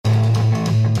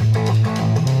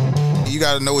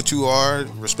got to know what you are,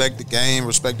 respect the game,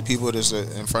 respect the people that's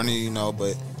in front of you,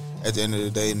 but at the end of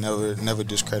the day, never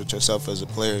discredit yourself as a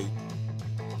player.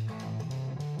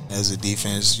 As a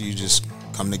defense, you just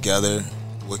come together.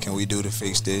 What can we do to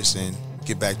fix this and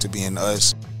get back to being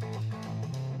us?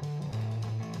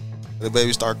 The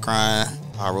baby start crying.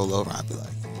 I roll over and I be like,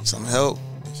 "You need some help?"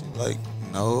 And she be like,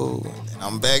 "No." And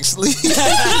I'm back asleep.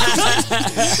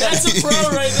 That's a pro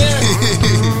right there.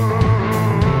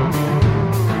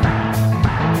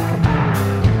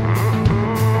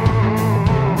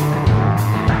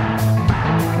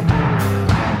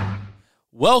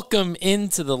 Welcome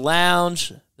into the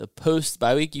lounge. The post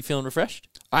bye week. You feeling refreshed?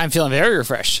 I'm feeling very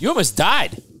refreshed. You almost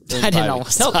died. I didn't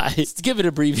almost die. Let's give it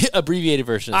abbreviated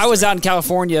version. I was out in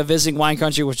California visiting wine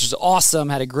country, which was awesome.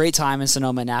 Had a great time in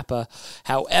Sonoma, Napa.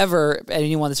 However,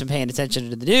 anyone that's been paying attention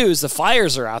to the news, the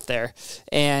fires are out there.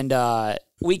 And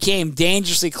we came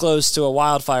dangerously close to a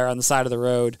wildfire on the side of the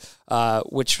road.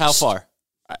 Which How far?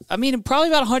 I mean, probably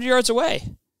about 100 yards away.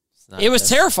 It was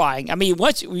terrifying. I mean,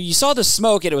 once you saw the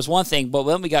smoke, it was one thing, but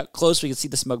when we got close, we could see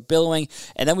the smoke billowing,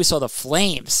 and then we saw the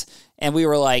flames, and we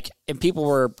were like, and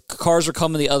cars were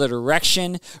coming the other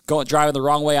direction, driving the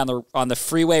wrong way on the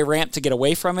freeway ramp to get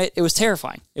away from it. It was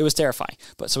terrifying.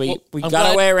 But so we got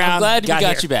our way around. I'm glad we got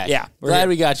here. you back. Yeah, glad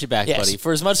we got you back, yes. buddy.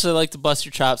 For as much as I like to bust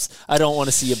your chops, I don't want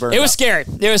to see you burn. It was scary.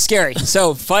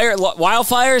 So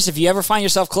wildfires, if you ever find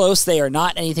yourself close, they are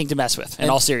not anything to mess with. In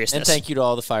all seriousness. And thank you to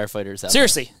all the firefighters out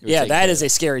Seriously, there. that is a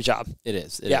scary job. It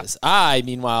is. It is.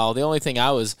 Meanwhile, the only thing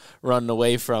I was running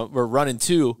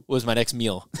to was my next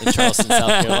meal in Charleston,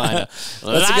 South Carolina.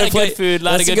 That's a good place. Food,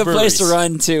 That's a good place to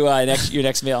run to your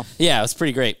next meal. Yeah, it was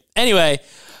pretty great. Anyway,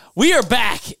 we are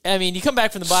back. I mean, you come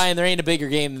back from the bye, and there ain't a bigger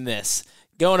game than this.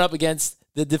 Going up against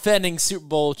the defending Super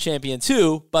Bowl champions,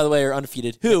 who, by the way, are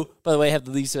undefeated, who, by the way, have the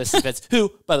least best defense,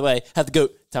 who, by the way, have the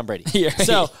GOAT, Tom Brady.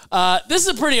 So, this is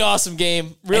a pretty awesome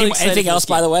game. Really Anything else,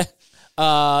 by the way?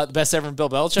 The best ever in Bill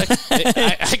Belichick.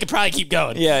 I could probably keep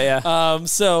going. Yeah.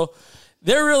 So,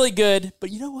 they're really good.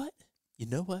 But you know what?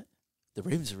 The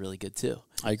Ravens are really good, too.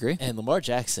 I agree. And Lamar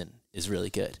Jackson is really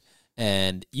good.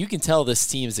 And you can tell this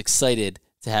team is excited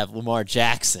to have Lamar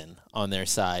Jackson on their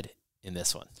side in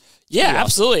this one. Yeah,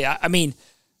 absolutely. I mean,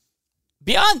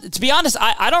 to be honest,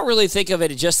 I don't really think of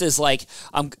it just as like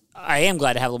I am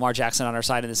glad to have Lamar Jackson on our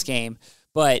side in this game,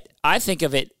 but I think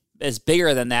of it as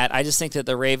bigger than that. I just think that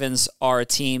the Ravens are a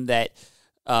team that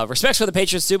respects what the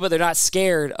Patriots do, but they're not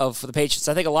scared of the Patriots.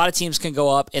 I think a lot of teams can go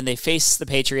up and they face the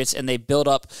Patriots and they build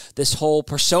up this whole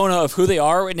persona of who they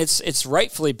are, and it's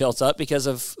rightfully built up because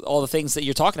of all the things that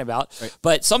you're talking about. Right.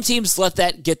 But some teams let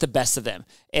that get the best of them.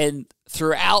 And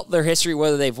throughout their history,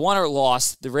 whether they've won or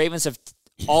lost, the Ravens have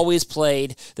always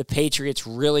played the Patriots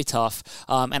really tough.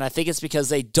 And I think it's because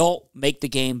they don't make the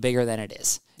game bigger than it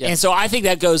is. Yeah. And so I think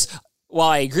that goes... While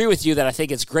I agree with you that I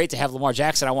think it's great to have Lamar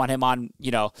Jackson, I want him on,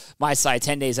 my side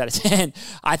 10 days out of 10.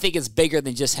 I think it's bigger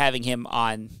than just having him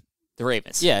on the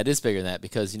Ravens. Yeah, it is bigger than that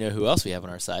because you know who else we have on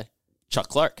our side? Chuck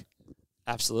Clark.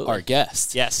 Absolutely. Our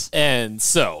guest. Yes. And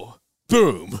so,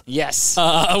 boom. Yes.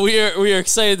 We are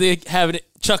excited to have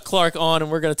Chuck Clark on,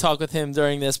 and we're going to talk with him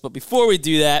during this. But before we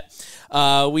do that,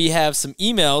 we have some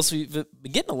emails. We've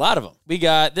been getting a lot of them. We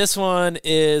got this one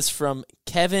is from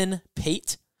Kevin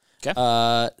Pate.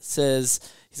 Okay. Says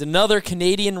he's another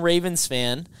Canadian Ravens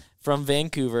fan from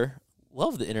Vancouver.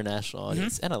 Love the international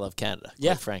audience, and I love Canada.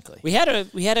 Yeah, quite frankly, we had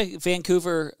a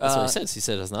Vancouver. That's what he says. He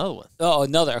said there's another one. Oh,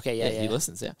 another. Okay, yeah. He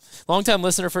listens. Yeah, long-time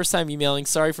listener, first time emailing.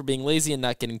 Sorry for being lazy and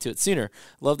not getting to it sooner.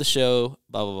 Love the show.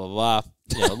 Blah blah blah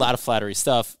blah. A lot of flattery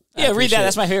stuff. Yeah, read that.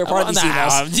 That's my favorite part of these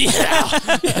emails.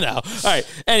 All right.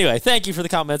 Anyway, thank you for the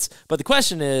comments. But the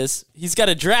question is, he's got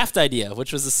a draft idea,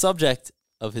 which was the subject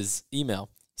of his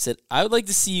email. He said, I would like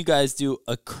to see you guys do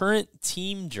a current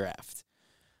team draft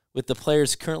with the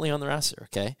players currently on the roster,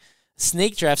 okay?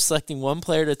 Snake draft selecting one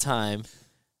player at a time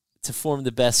to form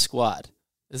the best squad.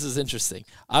 This is interesting.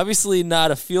 Obviously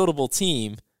not a fieldable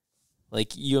team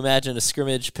like you imagine a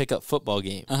scrimmage pickup football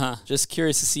game. Just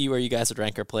curious to see where you guys would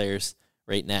rank our players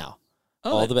right now.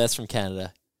 All the best from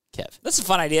Canada, Kev. That's a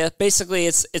fun idea. Basically,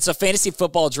 it's a fantasy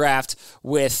football draft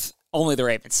with only the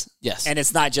Ravens. Yes. And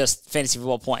it's not just fantasy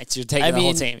football points. You're taking the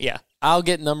whole team. Yeah. I'll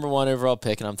get number 1 overall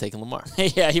pick, and I'm taking Lamar.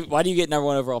 Yeah. Why do you get number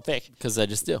 1 overall pick? Because I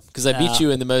just do. Because I beat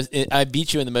you in the most. I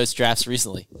beat you in the most drafts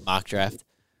recently. Mock draft.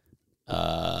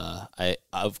 I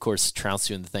of course trounced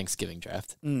you in the Thanksgiving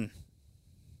draft.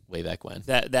 Way back when.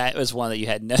 That was one that you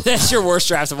had. That's your worst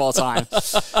draft of all time.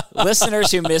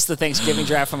 Listeners who missed the Thanksgiving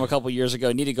draft from a couple years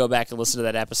ago need to go back and listen to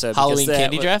that episode. Halloween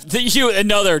candy draft?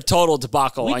 Another total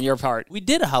debacle on your part. We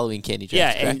did a Halloween candy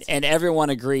draft. Yeah, and everyone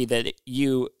agreed that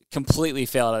you completely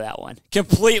failed at that one.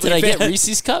 Completely. Did I get failed.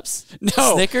 Reese's Cups?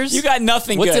 No. Snickers? You got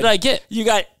nothing What good. did I get? You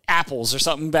got apples or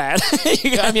something bad.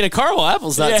 I mean, a caramel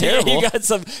apple's not terrible. You got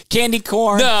some candy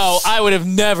corn. No, I would have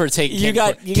never taken candy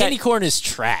corn. Candy corn is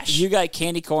trash. You got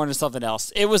candy corn or something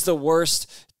else. It was the worst.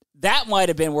 That might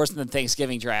have been worse than the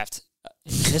Thanksgiving draft.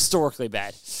 Historically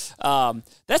bad.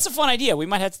 That's a fun idea. We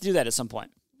might have to do that at some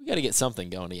point. We got to get something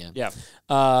going again.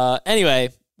 Yeah. Anyway,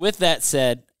 with that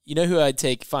said, you know who I'd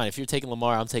take? Fine, if you're taking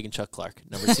Lamar, I'm taking Chuck Clark,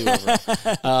 number 2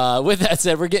 overall. With that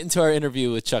said, we're getting to our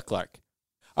interview with Chuck Clark.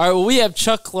 All right, well, we have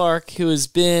Chuck Clark, who has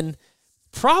been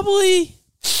probably,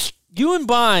 you and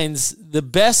Bynes, the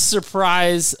best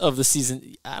surprise of the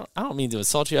season. I don't mean to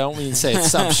insult you. I don't mean to say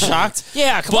it. I'm shocked.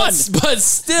 Yeah, come on. But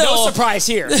still. No surprise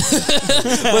here.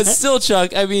 But still,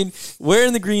 Chuck, I mean,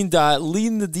 wearing the green dot,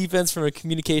 leading the defense from a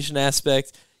communication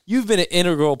aspect, you've been an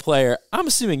integral player. I'm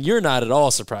assuming you're not at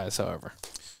all surprised, however.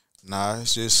 Nah,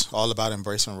 it's just all about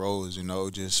embracing roles,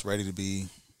 just ready to be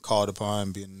called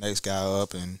upon, being the next guy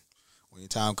up, and when your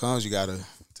time comes, you got to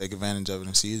take advantage of it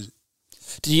and seize it.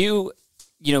 Do you,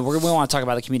 we want to talk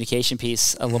about the communication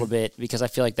piece a little bit because I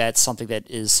feel like that's something that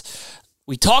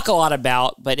we talk a lot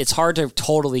about, but it's hard to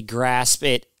totally grasp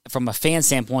it from a fan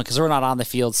standpoint because we're not on the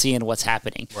field seeing what's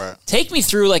happening. Right. Take me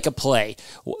through like a play.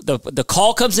 The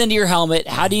call comes into your helmet.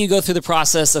 How do you go through the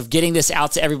process of getting this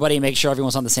out to everybody and make sure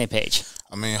everyone's on the same page?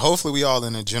 I mean, hopefully we all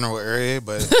in a general area,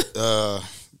 but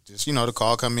just, the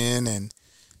call come in and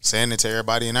saying it to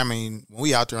everybody. And I mean, when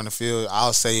we out there on the field,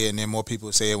 I'll say it and then more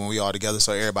people say it when we all together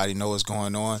so everybody knows what's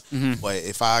going on. Mm-hmm. But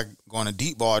if I go on a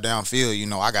deep ball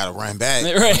downfield, I got to run back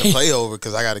right. on the play over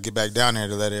because I got to get back down there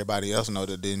to let everybody else know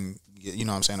that didn't get,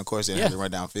 what I'm saying? Of course, they have to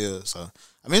run downfield. So,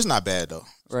 I mean, it's not bad, though.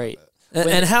 Right.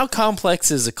 And how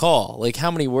complex is a call? Like, how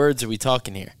many words are we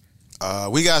talking here?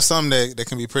 We got some that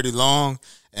can be pretty long,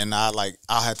 and I'll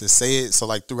have to say it.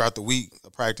 So, throughout the week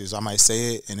of practice, I might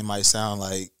say it, and it might sound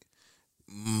like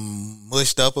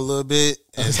mushed up a little bit.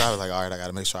 And so I was like, all right, I got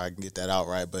to make sure I can get that out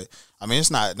right. But, I mean, it's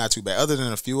not too bad. Other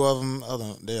than a few of them,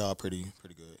 they're all pretty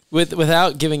good.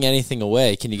 Without giving anything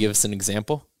away, can you give us an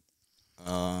example?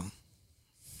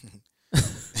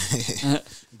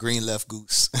 Green left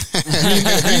goose.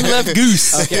 Green left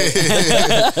goose. Okay.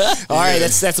 All right,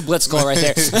 that's a blitz call right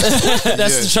there.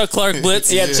 That's the Chuck Clark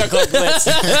blitz. Yeah, Chuck Clark blitz.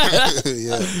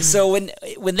 Yeah. So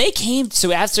when they came,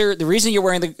 after the reason you're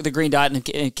wearing the green dot,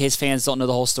 in case fans don't know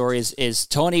the whole story, is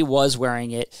Tony was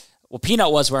wearing it. Well,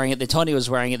 Peanut was wearing it, then Tony was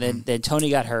wearing it, then Tony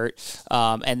got hurt,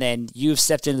 and then you've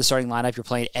stepped into the starting lineup. You're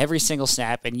playing every single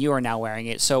snap, and you are now wearing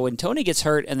it. So when Tony gets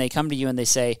hurt and they come to you and they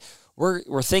say,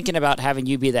 we're thinking about having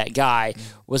you be that guy,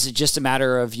 was it just a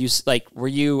matter of you, were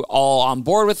you all on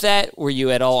board with that? Were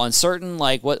you at all uncertain?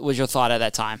 What was your thought at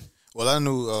that time? Well, I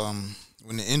knew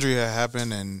when the injury had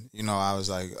happened and, I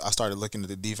was I started looking at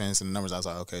the defense and the numbers. I was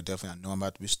like, okay, definitely I know I'm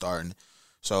about to be starting.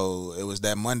 So it was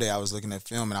that Monday I was looking at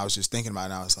film and I was just thinking about it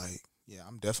and I was like, yeah,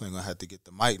 I'm definitely going to have to get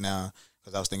the mic now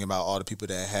because I was thinking about all the people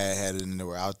that had it and that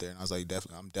were out there. And I was like,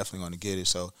 I'm definitely going to get it.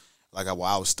 So, while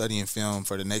I was studying film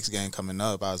for the next game coming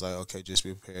up, I was like, okay, just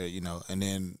be prepared, And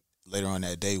then later on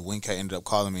that day, Wink ended up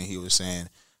calling me and he was saying,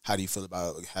 how do you feel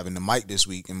about having the mic this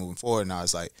week and moving forward? And I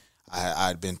was like,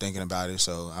 I'd been thinking about it,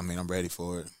 so, I mean, I'm ready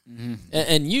for it. Mm-hmm.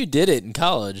 And you did it in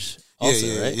college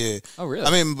also, right? Yeah. Oh, really?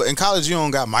 I mean, in college, you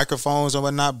don't got microphones and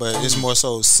whatnot, but it's more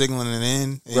so signaling it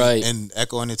in right. and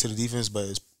echoing it to the defense, but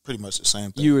it's pretty much the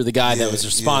same thing. You were the guy that was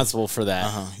responsible for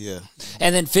that. Yeah.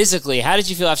 And then physically, how did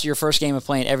you feel after your first game of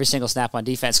playing every single snap on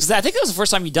defense? Because I think that was the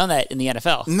first time you'd done that in the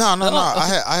NFL. No.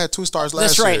 I had 2 stars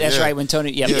last year. That's right. When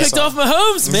Tony, you picked off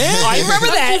Mahomes, man. I remember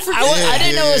that. I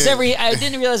didn't know it was every. I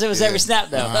didn't realize it was every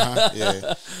snap though.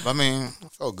 Yeah. But, I mean, I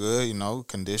felt good.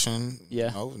 Condition.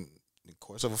 Yeah. In the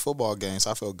course of a football game,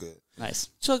 so I felt good. Nice.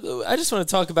 Chuck, I just want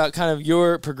to talk about kind of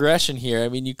your progression here. I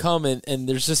mean, you come in and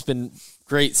there's just been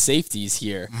great safeties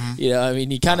here. Mm-hmm. I mean,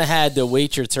 you kind of had to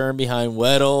wait your turn behind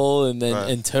Weddle and then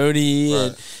and Tony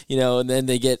and and then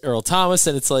they get Earl Thomas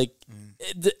and it's like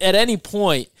at any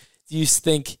point do you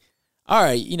think, all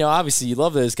right, obviously you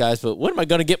love those guys, but when am I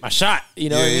going to get my shot?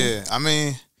 I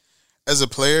mean, as a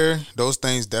player, those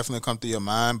things definitely come through your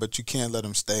mind, but you can't let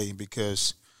them stay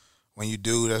because when you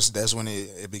do, that's when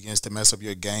it begins to mess up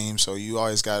your game. So you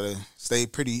always got to stay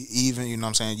pretty even, you know what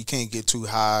I'm saying? You can't get too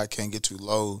high, can't get too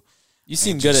low. You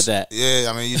seem good at that.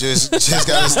 Yeah, I mean, you just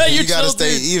gotta you gotta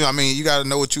stay even. I mean, you gotta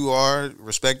know what you are,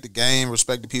 respect the game,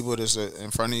 respect the people that's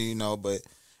in front of you, but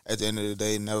at the end of the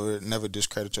day, never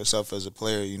discredit yourself as a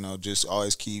player, just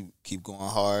always keep going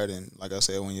hard and like I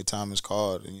said, when your time is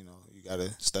called and you got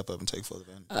to step up and take full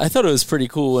advantage. I thought it was pretty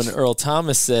cool when Earl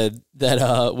Thomas said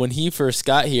that when he first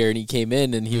got here and he came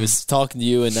in and he was talking to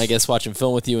you and I guess watching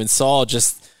film with you and saw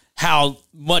just how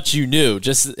much you knew,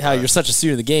 just how you're such a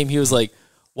student of the game. He was like,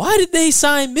 "Why did they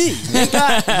sign me? They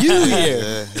got you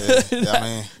here." Yeah. I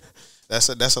mean, that's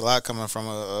a lot coming from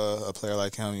a player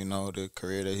like him. You know, the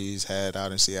career that he's had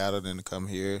out in Seattle, then to come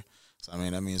here. So I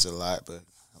mean, that means a lot. But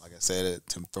like I said,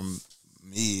 from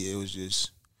me, it was just.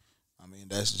 I mean,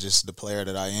 that's just the player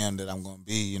that I am, that I'm going to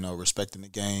be. You know, respecting the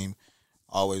game,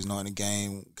 always knowing the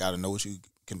game. Got to know what you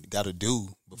got to do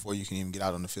before you can even get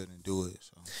out on the field and do it.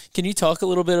 So. Can you talk a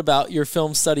little bit about your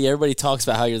film study? Everybody talks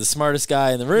about how you're the smartest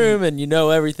guy in the room and you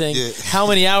know everything. Yeah. How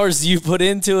many hours do you put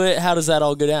into it? How does that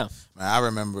all go down? Man, I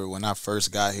remember when I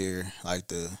first got here, like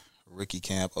the rookie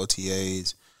camp,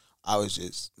 OTAs, I was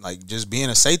just being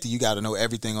a safety, you got to know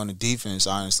everything on the defense,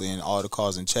 honestly, and all the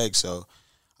calls and checks. So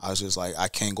I was just like, I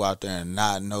can't go out there and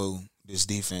not know this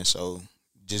defense. So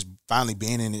just finally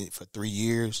being in it for 3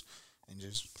 years and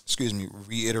just,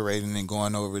 reiterating and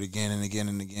going over it again and again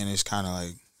and again, it's kind of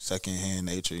like secondhand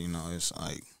nature, you know. It's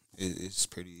like it's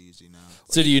pretty easy now.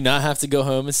 So do you not have to go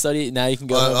home and study? Now you can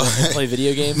go home and play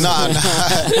video games? Nah.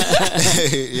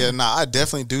 I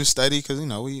definitely do study because, you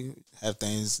know, we have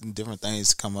different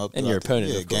things come up. And your opponent,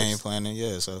 of course. Game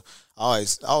planning, so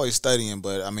always studying,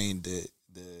 but I mean, the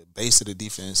base of the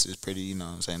defense is pretty, you know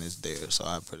what I'm saying, it's there, so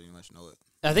I pretty much know it.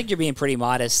 I think you're being pretty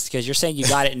modest because you're saying you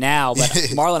got it now, but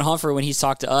Marlon Humphrey, when he's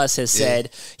talked to us, has said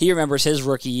he remembers his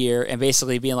rookie year and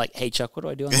basically being like, "Hey Chuck, what do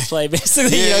I do on this play?"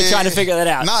 Basically, trying to figure that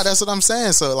out. Nah, that's what I'm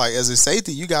saying. So, like, as a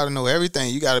safety, you got to know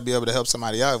everything. You got to be able to help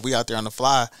somebody out. If we out there on the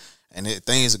fly and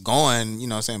things are going, you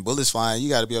know what I'm saying, bullets flying, you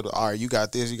got to be able to, all right, you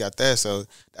got this, you got that. So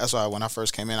that's why when I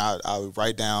first came in, I would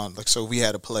write down, like, so we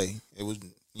had a play. It was,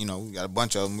 you know, we got a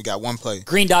bunch of them. We got one play.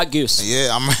 Green dot goose.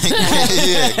 Yeah,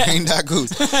 green dot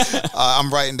goose. I'm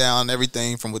writing down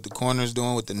everything from what the corners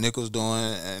doing, what the nickels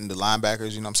doing, and the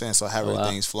linebackers, you know what I'm saying? So I have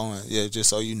everything's flowing. Yeah, just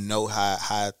so you know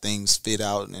how things fit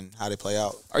out and how they play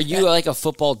out. Are you like a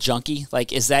football junkie?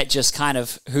 Like, is that just kind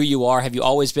of who you are? Have you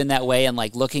always been that way and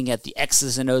like looking at the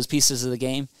X's and O's pieces of the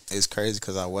game? It's crazy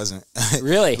because I wasn't.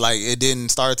 Really? Like, it didn't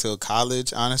start till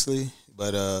college, honestly.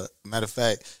 But matter of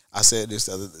fact, I said this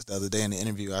the other day in the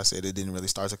interview. I said it didn't really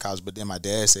start to college, but then my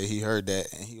dad said he heard that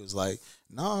and he was like,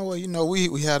 "No, well, you know, we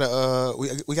had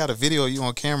we got a video of you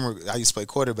on camera. I used to play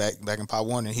quarterback back in Pop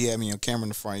Warner, and he had me on camera in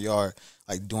the front yard,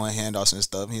 like doing handoffs and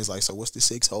stuff. And he was like, "So what's the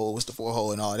 6 hole? What's the 4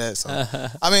 hole, and all that?" So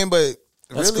I mean, but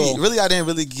really, I didn't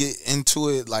really get into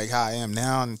it like how I am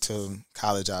now until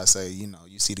college. I say, you know,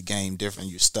 you see the game different,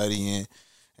 you're studying,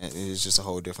 and it's just a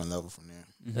whole different level from there.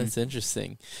 That's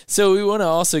interesting. So we want to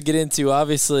also get into,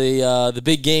 obviously, the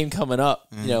big game coming up.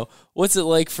 You know, what's it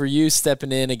like for you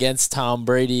stepping in against Tom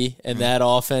Brady and that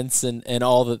offense and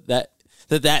all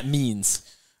that means?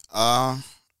 I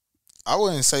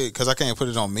wouldn't say, because I can't put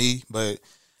it on me, but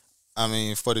I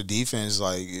mean, for the defense,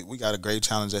 like, we got a great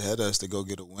challenge ahead of us to go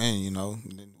get a win. You know,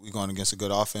 we're going against a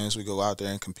good offense. We go out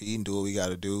there and compete and do what we got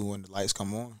to do when the lights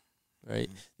come on.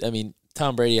 Right. I mean,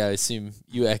 Tom Brady, I assume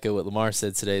you echo what Lamar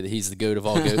said today, that he's the GOAT of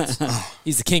all GOATs.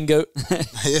 He's the king GOAT.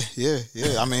 Yeah.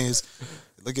 I mean,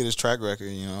 look at his track record.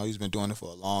 You know, he's been doing it for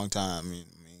a long time. I mean,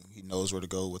 he knows where to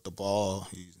go with the ball.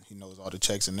 He knows all the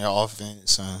checks in their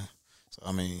offense. So,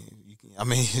 I mean,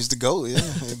 he's the GOAT. Yeah,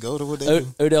 the GOAT of what they do.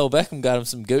 Odell Beckham got him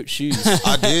some GOAT shoes.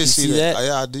 I did see that.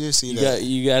 Yeah, I did see that.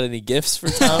 You got any gifts for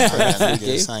Tom?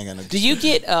 Do you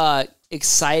get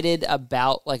excited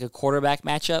about like a quarterback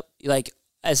matchup? Like,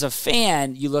 as a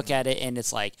fan, you look at it and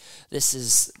it's like, this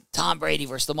is Tom Brady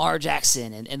versus Lamar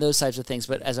Jackson and those types of things.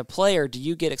 But as a player, do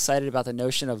you get excited about the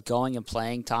notion of going and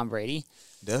playing Tom Brady?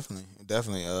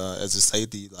 Definitely. As a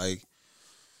safety, like,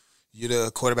 you're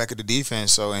the quarterback of the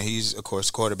defense, and he's, of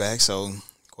course, quarterback. So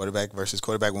quarterback versus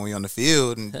quarterback when we on the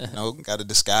field, and, you know, got to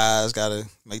disguise, got to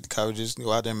make the coverages,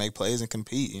 go out there and make plays and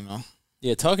compete, you know.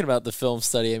 Yeah, talking about the film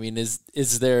study, I mean, is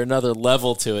there another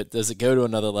level to it? Does it go to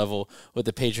another level with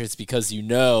the Patriots because you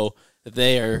know that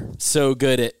they are so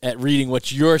good at reading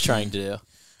what you're trying to do?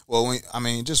 Well,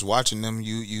 just watching them,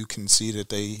 you can see that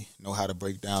they know how to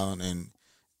break down, and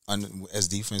as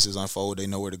defenses unfold, they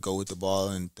know where to go with the ball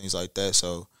and things like that.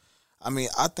 So, I mean,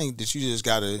 I think that you just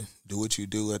got to do what you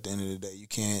do at the end of the day. You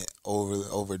can't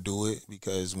overdo it,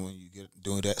 because when you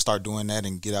start doing that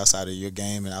and get outside of your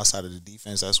game and outside of the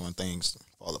defense, that's when things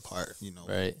fall apart, you know,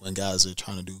 right. When guys are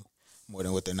trying to do more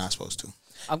than what they're not supposed to.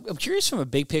 I'm curious, from a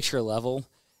big picture level,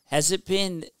 has it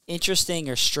been interesting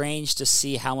or strange to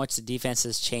see how much the defense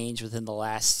has changed within the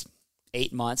last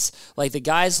 8 months. Like the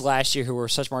guys last year who were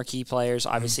such marquee players,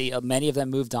 obviously many of them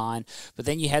moved on, but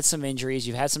then you had some injuries.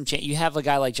 You've had some you have a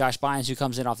guy like Josh Bynes who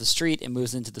comes in off the street and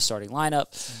moves into the starting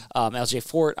lineup. LJ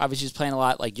Fort obviously is playing a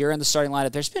lot. Like you're in the starting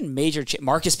lineup. There's been major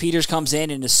Marcus Peters comes in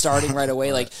and is starting right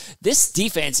away. Like this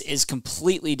defense is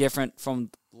completely different from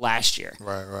last year.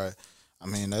 Right. I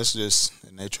mean, that's just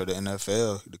the nature of the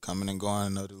NFL, the coming and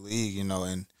going of the league, and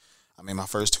I mean, my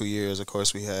first 2 years, of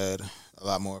course, we had a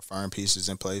lot more firm pieces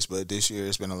in place, but this year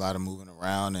it's been a lot of moving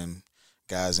around and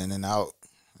guys in and out.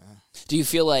 Yeah. Do you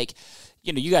feel like,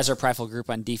 you guys are a prideful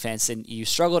group on defense, and you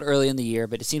struggled early in the year,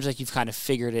 but it seems like you've kind of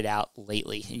figured it out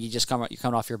lately, and you're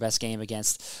coming off your best game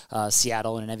against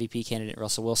Seattle and an MVP candidate,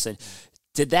 Russell Wilson.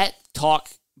 Did that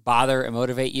talk bother and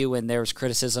motivate you when there was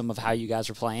criticism of how you guys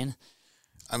were playing?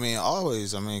 I mean,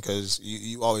 always. I mean, because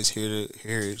you always hear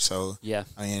it. So, yeah.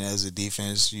 I mean, as a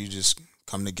defense, you just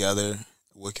come together.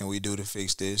 What can we do to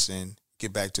fix this and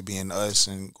get back to being us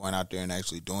and going out there and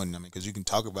actually doing it? I mean, because you can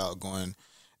talk about going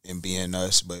and being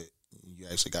us, but you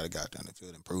actually got to go out there on the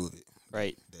field and prove it.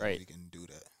 Right. We can do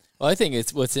that. Well, I think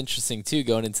it's what's interesting, too,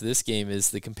 going into this game is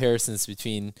the comparisons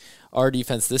between our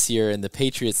defense this year and the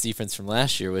Patriots defense from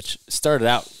last year, which started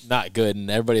out not good, and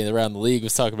everybody around the league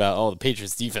was talking about, the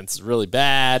Patriots defense is really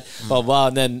bad, blah, blah,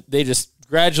 and then they just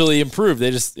gradually improved. They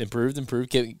just improved,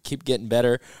 keep getting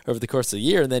better over the course of the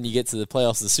year, and then you get to the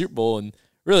playoffs of the Super Bowl, and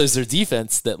really it's their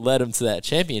defense that led them to that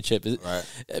championship. Right.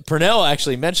 Purnell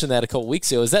actually mentioned that a couple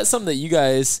weeks ago. Is that something that you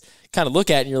guys kind of look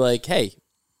at and you're like, hey,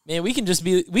 man, we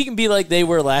can be like they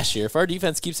were last year. If our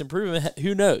defense keeps improving,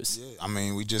 who knows? Yeah, I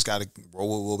mean, we just got to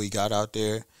roll with what we got out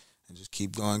there and just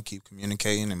keep going, keep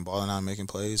communicating and balling out, making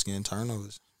plays, getting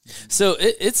turnovers. So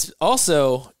it's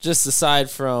also, just aside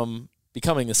from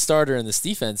becoming a starter in this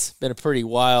defense, been a pretty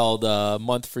wild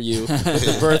month for you with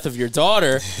the birth of your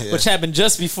daughter, which happened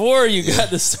just before you got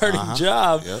the starting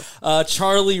job. Yep.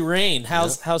 Charlie Rain,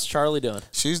 how's Charlie doing?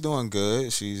 She's doing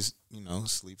good. She's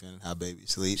sleeping how baby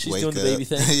sleep. She's wake doing up. the baby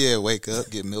thing? Yeah, wake up,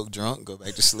 get milk drunk, go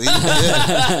back to sleep.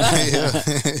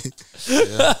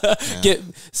 Yeah.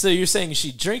 So you're saying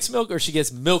she drinks milk or she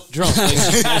gets milk drunk? Like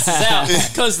she passes out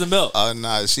because of the milk? Oh,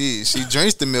 no, she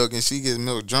drinks the milk and she gets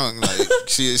milk drunk. Like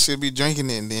she'll be drinking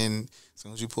it, and then as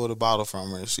soon as you pull the bottle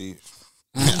from her, she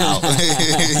out.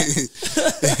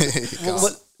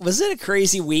 Was it a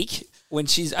crazy week when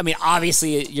she's? I mean,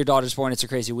 obviously your daughter's born. It's a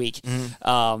crazy week.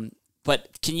 Mm-hmm.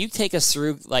 But can you take us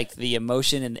through like the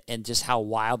emotion and just how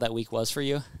wild that week was for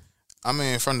you? I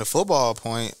mean, from the football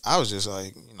point, I was just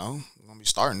like, I'm gonna be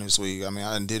starting this week. I mean,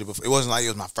 I did it before. It wasn't like it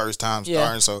was my first time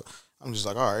starting, so I'm just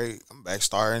like, all right, I'm back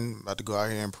starting, about to go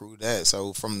out here and prove that.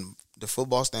 So from the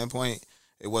football standpoint,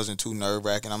 it wasn't too nerve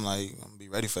wracking. I'm like, I'm gonna be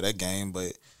ready for that game.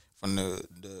 But from the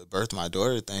birth of my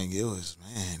daughter thing, it was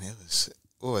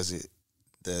what was it?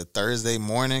 The Thursday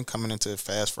morning coming into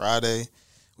Fast Friday.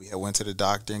 We had went to the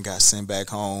doctor and got sent back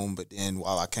home. But then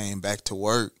while I came back to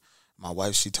work, my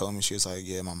wife, she told me, she was like,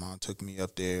 yeah, my mom took me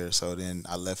up there. So then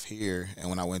I left here. And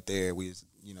when I went there,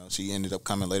 she ended up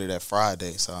coming later that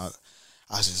Friday. So I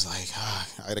was just like,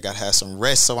 I got to have some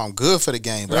rest so I'm good for the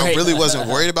game. But I really wasn't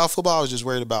worried about football. I was just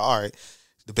worried about, all right,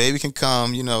 the baby can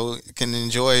come, can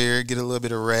enjoy her, get a little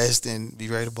bit of rest, and be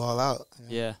ready to ball out.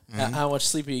 Yeah. Mm-hmm. How much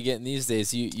sleep are you getting these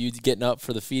days? You getting up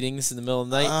for the feedings in the middle of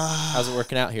the night? How's it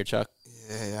working out here, Chuck?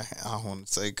 Yeah, I don't want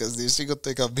to say because then she gonna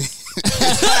think I'm being.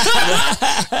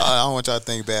 I don't want y'all to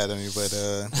think bad of me, but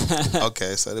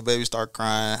okay. So the baby start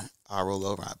crying. I roll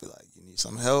over. I'll be like, "You need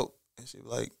some help?" And she be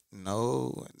like,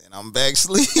 "No." And then I'm back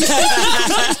asleep.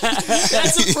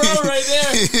 That's a pro right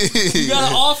there. You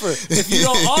gotta offer. If you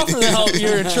don't offer the help,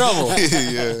 you're in trouble.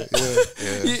 Yeah.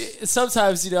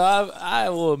 Sometimes, I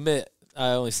will admit.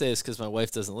 I only say this because my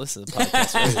wife doesn't listen to the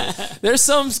podcast. Right? There's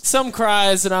some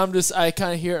cries, and I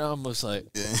kind of hear it, and I'm just like,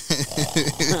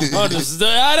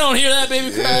 I don't hear that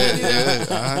baby crying.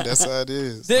 That's how it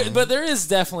is. But there is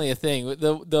definitely a thing.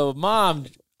 The mom,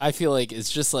 I feel like, is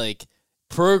just like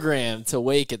programmed to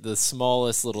wake at the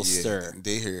smallest little stir.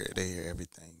 They hear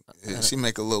everything. She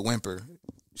make a little whimper.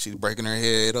 She's breaking her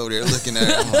head over there looking at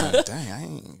her. I'm like, dang, I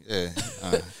ain't.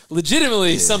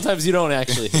 Legitimately, sometimes you don't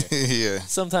actually hear. Yeah.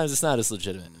 Sometimes it's not as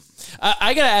legitimate.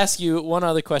 I got to ask you one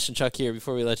other question, Chuck, here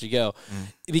before we let you go.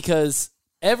 Because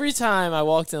every time I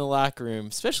walked in the locker room,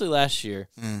 especially last year,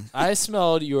 I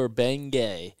smelled your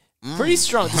Bengay. Pretty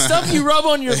strong. The stuff you rub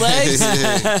on your legs,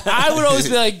 I would always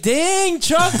be like, dang,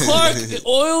 Chuck Clark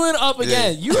oiling up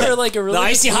again. You are like a really the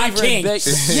icy hot king.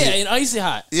 An icy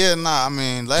hot. Yeah, I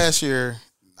mean, last year,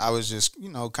 I was just,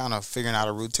 kind of figuring out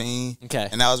a routine. Okay.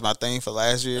 And that was my thing for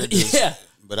last year. Yeah.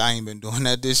 But I ain't been doing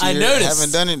that this year. I noticed. I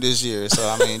haven't done it this year. So,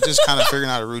 I mean, just kind of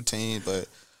figuring out a routine. But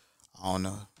I don't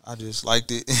know. I just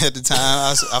liked it at the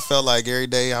time. I felt like every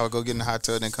day I would go get in the hot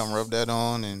tub and come rub that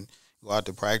on and go out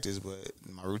to practice, but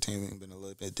my routine has been a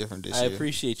little bit different this year. I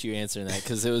appreciate you answering that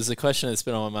because it was a question that's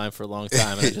been on my mind for a long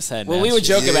time, and I just hadn't. Well, we would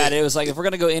joke Yeah. about it. It was like, if we're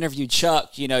going to go interview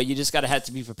Chuck, you just got to have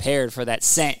to be prepared for that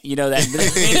scent, that.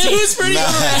 It was pretty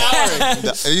overpowering.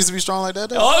 It used to be strong like that,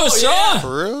 though? Oh, it was strong.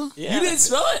 For real? Yeah. You didn't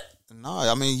smell it? No,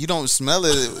 I mean, you don't smell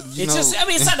it. You know.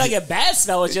 It's not like a bad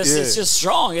smell. It's just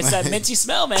strong. It's that minty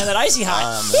smell, man, that icy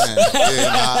hot. Man. Yeah,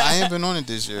 I ain't been on it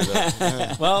this year, though.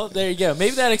 Yeah. Well, there you go.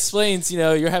 Maybe that explains,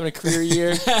 you're having a career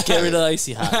year. Get rid of the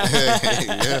icy hot.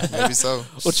 Yeah, maybe so.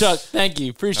 Well, Chuck, thank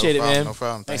you. Appreciate No problem, it, man. No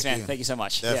problem. Thanks, Thank man. you. Thank you so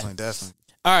much. Definitely.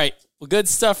 All right. Well, good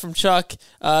stuff from Chuck.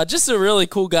 Just a really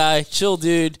cool guy, chill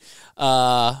dude.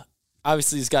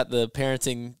 Obviously, he's got the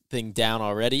parenting thing down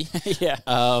already. Yeah.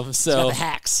 So the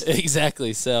hacks.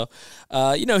 Exactly. So,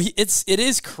 it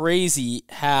is crazy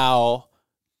how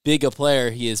big a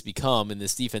player he has become in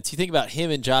this defense. You think about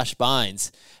him and Josh Bynes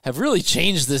have really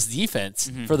changed this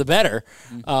defense for the better.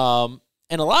 And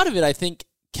a lot of it, I think,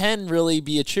 can really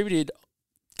be attributed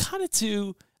kind of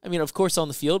to, of course on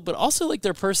the field, but also like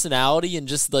their personality and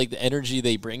just like the energy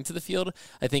they bring to the field,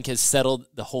 I think has settled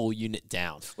the whole unit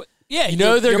down. Yeah,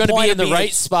 they're going to be in the being-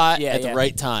 right spot Yeah, at the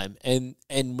right time. And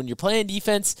when you're playing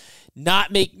defense,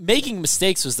 not making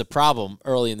mistakes was the problem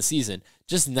early in the season.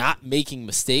 Just not making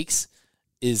mistakes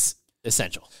is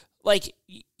essential. Like,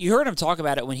 you heard him talk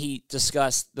about it when he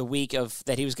discussed the week of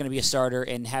that he was going to be a starter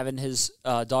and having his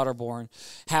daughter born,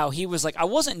 how he was like, I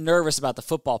wasn't nervous about the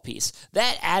football piece.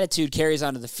 That attitude carries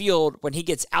onto the field. When he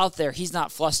gets out there, he's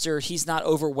not flustered. He's not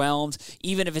overwhelmed.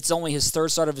 Even if it's only his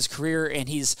third start of his career and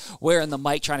he's wearing the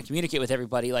mic trying to communicate with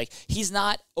everybody, like, he's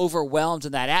not overwhelmed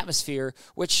in that atmosphere,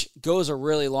 which goes a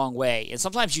really long way. And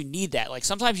sometimes you need that. Like,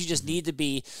 sometimes you just need to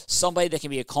be somebody that can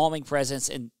be a calming presence.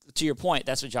 And to your point,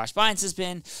 that's what Josh Bynes has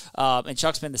been. And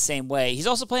Chuck's been the same way. He's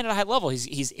also playing at a high level.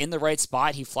 He's in the right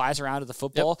spot. He flies around to the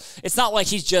football. Yep. It's not like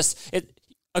he's just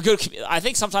a good. I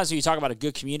think sometimes when you talk about a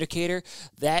good communicator,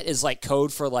 that is like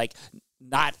code for like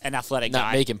not an athletic guy.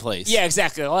 Not making plays. Yeah,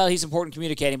 exactly. Well, he's important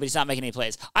communicating, but he's not making any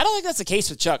plays. I don't think that's the case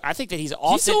with Chuck. I think that he's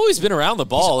always been around the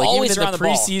ball. Like always even in around the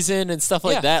preseason and stuff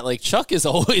like that. Like Chuck is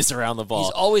always around the ball.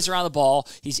 He's always around the ball.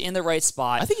 He's in the right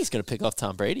spot. I think he's going to pick off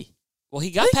Tom Brady. Well,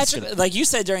 he got Patrick, like you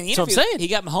said during the interview. That's what I'm saying. He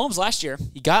got Mahomes last year.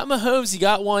 He got Mahomes. He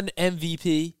got one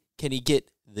MVP. Can he get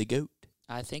the GOAT?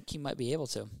 I think he might be able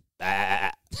to.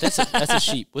 That's a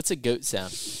sheep. What's a goat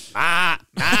sound?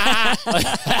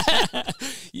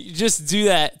 You just do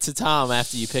that to Tom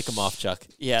after you pick him off, Chuck.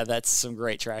 Yeah, that's some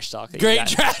great trash talk. Great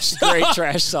trash talk. Great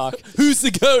trash talk. Who's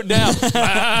the GOAT now?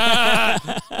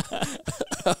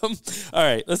 All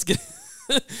right, let's get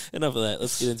enough of that.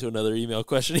 Let's get into another email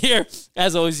question here.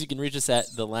 As always, you can reach us at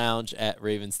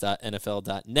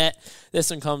thelounge@ravens.nfl.net. This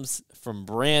one comes from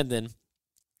Brandon.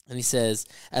 And he says,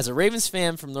 as a Ravens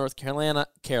fan from North Carolina,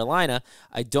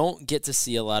 I don't get to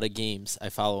see a lot of games. I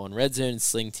follow on Red Zone and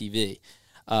Sling TV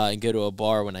and go to a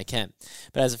bar when I can.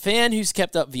 But as a fan who's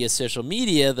kept up via social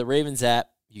media, the Ravens app,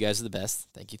 you guys are the best.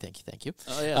 Thank you.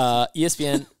 Oh, yeah.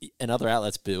 ESPN and other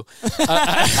outlets, boo.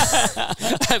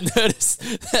 I've noticed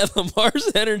that Lamar's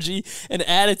energy and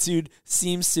attitude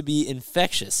seems to be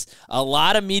infectious. A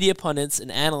lot of media pundits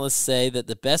and analysts say that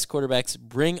the best quarterbacks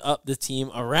bring up the team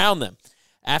around them.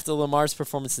 After Lamar's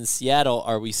performance in Seattle,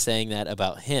 are we saying that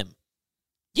about him?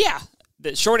 Yeah.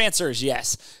 The short answer is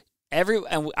yes.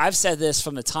 And I've said this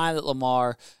from the time that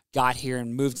Lamar got here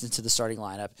and moved into the starting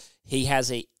lineup. He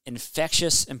has a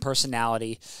infectious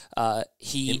impersonality.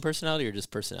 Impersonality or just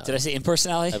personality? Did I say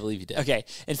impersonality? I believe you did. Okay.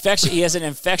 He has an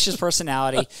infectious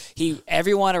personality.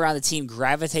 Everyone around the team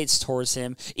gravitates towards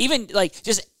him. Even like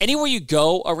just anywhere you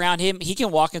go around him, he can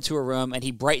walk into a room and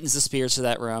he brightens the spirits of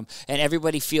that room. And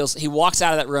everybody feels, he walks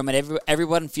out of that room and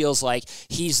everyone feels like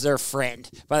he's their friend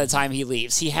by the time he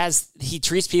leaves. He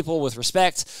treats people with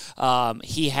respect.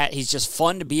 He's just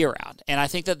fun to be around. And I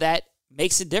think that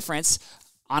makes a difference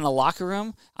on a locker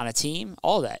room, on a team,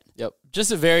 all of that. Yep.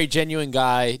 Just a very genuine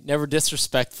guy, never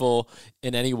disrespectful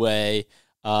in any way.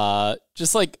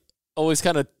 Just like always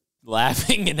kind of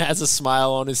laughing and has a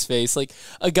smile on his face. Like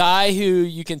a guy who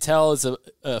you can tell is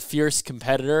a fierce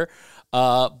competitor,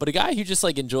 but a guy who just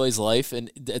like enjoys life and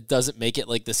doesn't make it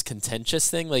like this contentious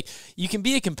thing. Like you can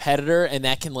be a competitor and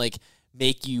that can like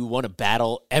make you want to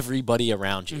battle everybody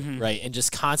around you, right? And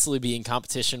just constantly be in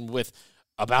competition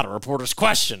about a reporter's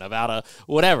question, about a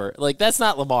whatever. Like that's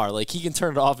not Lamar. Like he can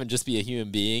turn it off and just be a human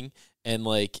being and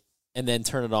then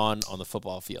turn it on the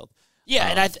football field.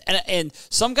 Yeah, and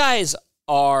some guys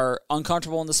are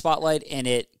uncomfortable in the spotlight and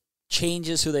it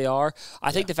changes who they are.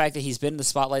 I think the fact that he's been in the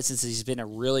spotlight since he's been a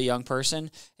really young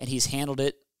person and he's handled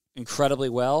it incredibly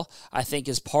well, I think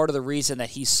is part of the reason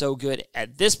that he's so good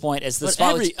at this point as the But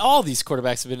spotlight. all these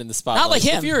quarterbacks have been in the spotlight. Not like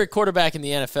him. If you're a quarterback in the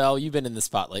NFL, you've been in the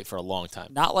spotlight for a long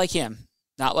time. Not like him.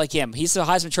 Not like him. He's the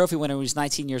Heisman Trophy winner when he was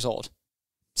 19 years old.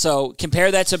 So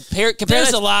compare that to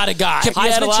There's a lot of guys. He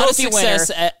had a Heisman lot of Trophy success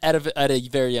winner. at a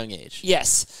very young age.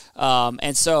 Yes.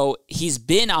 And so he's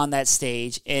been on that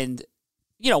stage. And,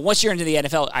 once you're into the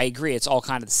NFL, I agree, it's all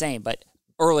kind of the same. But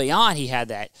early on, he had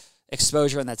that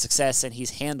exposure and that success, and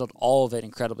he's handled all of it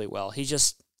incredibly well. He's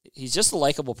just a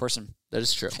likable person. That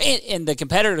is true. And the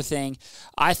competitor thing,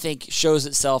 I think, shows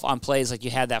itself on plays like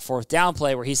you had that fourth down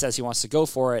play where he says he wants to go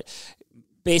for it,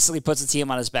 basically puts the team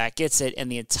on his back, gets it,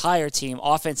 and the entire team,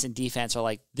 offense and defense, are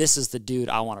like, this is the dude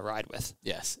I want to ride with.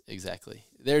 Yes, exactly.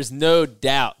 There's no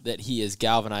doubt that he has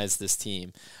galvanized this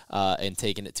team and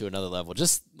taken it to another level.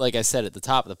 Just like I said at the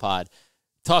top of the pod,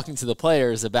 talking to the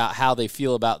players about how they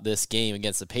feel about this game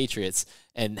against the Patriots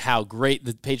and how great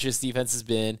the Patriots defense has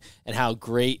been and how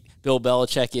great Bill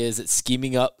Belichick is at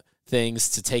scheming up things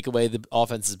to take away the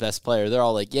offense's best player. They're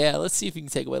all like, yeah, let's see if he can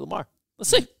take away Lamar. Let's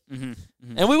see. Mm-hmm.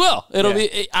 Mm-hmm. And we will. It'll be.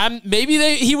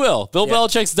 He will. Bill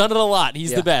Belichick's done it a lot.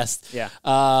 He's the best. Yeah.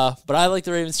 But I like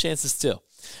the Ravens' chances too.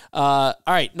 All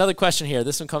right, another question here.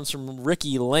 This one comes from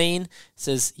Ricky Lane. It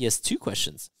says he has two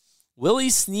questions. Willie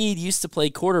Snead used to play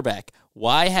quarterback.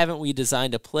 Why haven't we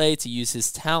designed a play to use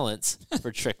his talents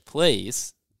for trick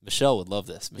plays? Michelle would love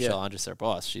this. Michelle Andres, our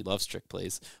boss, she loves trick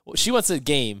plays. Well, she wants a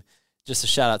game, just a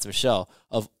shout out to Michelle,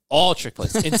 of all trick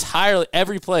plays. Entirely,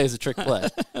 every play is a trick play.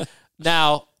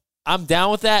 Now, I'm down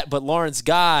with that, but Lawrence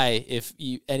Guy, if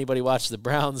anybody watched the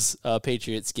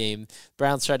Browns-Patriots game,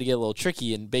 Browns tried to get a little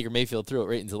tricky, and Baker Mayfield threw it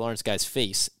right into Lawrence Guy's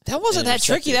face. That wasn't that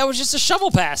tricky. That was just a shovel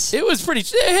pass. It was pretty.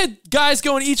 It had guys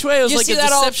going each way. It was like a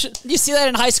deception. You see that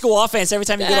in high school offense every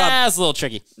time you go up. It's a little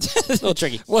tricky. A little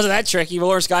tricky. Wasn't that tricky.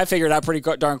 Lawrence Guy figured it out pretty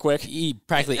darn quick. He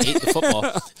practically ate the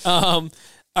football.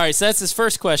 All right, so that's his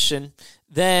first question.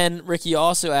 Then Ricky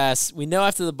also asks, we know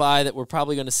after the bye that we're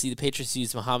probably going to see the Patriots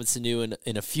use Mohamed Sanu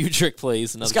in a few trick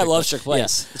plays. This guy loves trick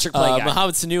plays. Yeah. The trick play guy.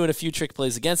 Mohamed Sanu in a few trick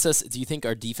plays against us. Do you think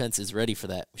our defense is ready for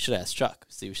that? We should ask Chuck.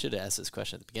 See, we should have asked this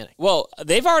question at the beginning. Well,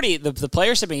 they've already, the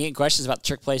players have been getting questions about the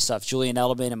trick play stuff. Julian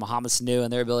Edelman and Mohamed Sanu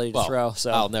and their ability to throw.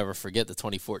 So I'll never forget the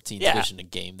 2014 division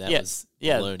game. That was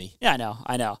baloney. Yeah,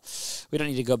 I know. We don't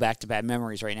need to go back to bad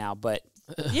memories right now, but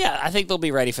yeah, I think they'll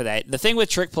be ready for that. The thing with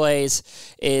trick plays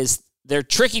is they're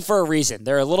tricky for a reason.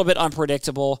 They're a little bit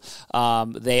unpredictable.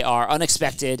 They are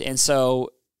unexpected, and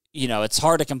so it's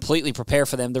hard to completely prepare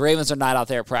for them. The Ravens are not out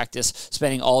there at practice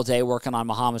spending all day working on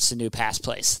Mohamed Sanu pass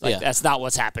plays. That's not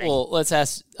what's happening. Well, let's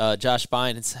ask Josh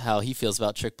Bynes how he feels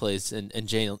about trick plays and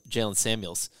Jalen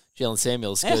Samuels. Jalen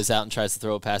Samuels goes out and tries to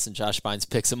throw a pass, and Josh Bynes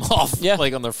picks him off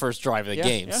like on their first drive of the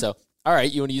game. Yeah. So, all right,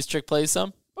 you want to use trick plays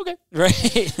some? Okay.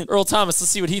 Right. Earl Thomas, let's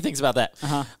see what he thinks about that.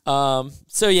 Uh-huh.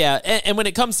 So, yeah, and when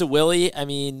it comes to Willie, I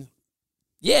mean,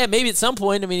 yeah, maybe at some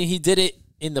point, I mean, he did it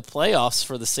in the playoffs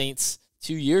for the Saints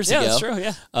 2 years ago. Yeah, that's true,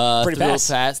 yeah. Pretty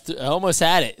fast. Almost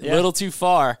had it. A little too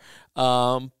far.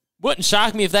 Wouldn't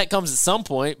shock me if that comes at some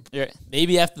point.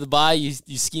 Maybe after the bye,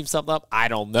 you scheme something up. I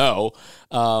don't know.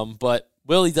 But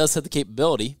Willie does have the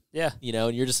capability. Yeah.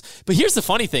 And you're just... But here's the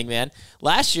funny thing, man.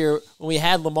 Last year, when we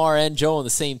had Lamar and Joe on the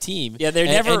same team,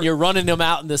 and you're running them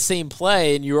out in the same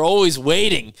play, and you're always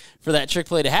waiting for that trick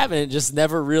play to happen, and it just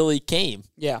never really came.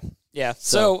 Yeah. Yeah.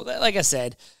 So like I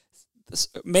said,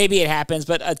 maybe it happens,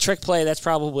 but a trick play, that's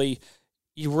probably...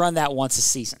 You run that once a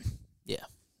season. Yeah,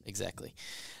 exactly.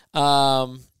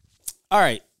 All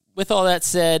right. With all that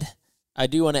said, I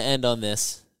do want to end on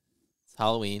this. It's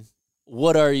Halloween.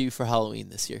 What are you for Halloween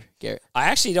this year, Garrett? I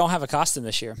actually don't have a costume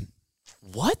this year.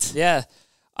 What? Yeah.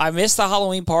 I missed the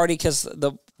Halloween party because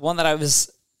the one that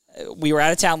we were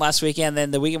out of town last weekend,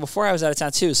 then the weekend before I was out of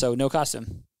town too, so no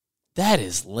costume. That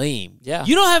is lame. Yeah.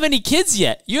 You don't have any kids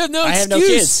yet. You have no excuse. I have no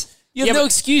kids. You have no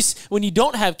excuse. When you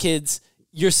don't have kids,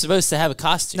 you're supposed to have a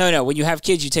costume. No. When you have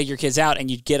kids, you take your kids out and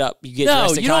you get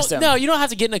dressed in costume. No, you don't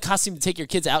have to get in a costume to take your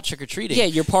kids out trick-or-treating. Yeah,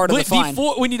 you're part of the fun.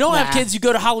 When you don't have kids, you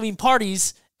go to Halloween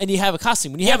parties and you have a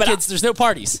costume. When you have kids, there's no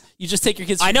parties. You just take your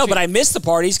kids. I know, but I missed the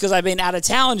parties because I've been out of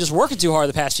town just working too hard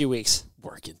the past few weeks.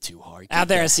 Working too hard. Out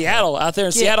there in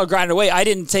Seattle, grinding away. I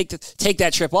didn't take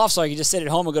that trip off so I could just sit at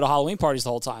home and go to Halloween parties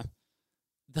the whole time.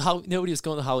 Nobody was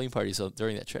going to Halloween parties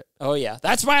during that trip. Oh, yeah.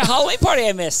 That's my Halloween party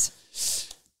I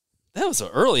missed. That was an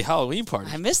early Halloween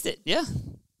party. I missed it, yeah.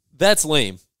 That's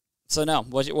lame. So, no.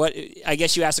 What? I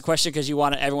guess you asked a question because you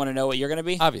want everyone to know what you're going to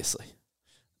be? Obviously.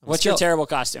 What's your terrible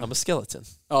costume? I'm a skeleton.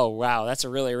 Oh, wow. That's a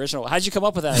really original. How'd you come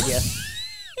up with that idea?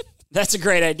 That's a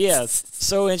great idea.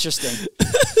 So interesting.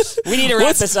 We need to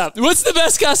wrap this up. What's the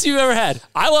best costume you've ever had?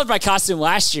 I loved my costume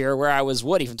last year where I was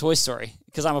Woody from Toy Story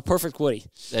because I'm a perfect Woody.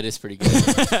 That is pretty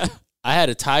good. I had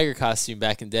a tiger costume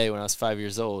back in the day when I was 5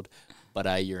 years old, but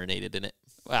I urinated in it.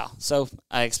 Wow. So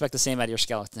I expect the same out of your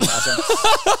skeleton.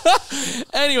 Awesome.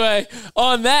 Anyway,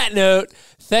 on that note,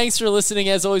 thanks for listening.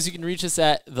 As always, you can reach us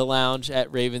at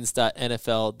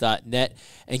thelounge@ravens.nfl.net.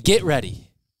 And get ready,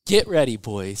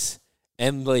 boys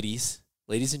and ladies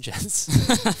and gents,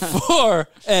 for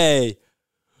a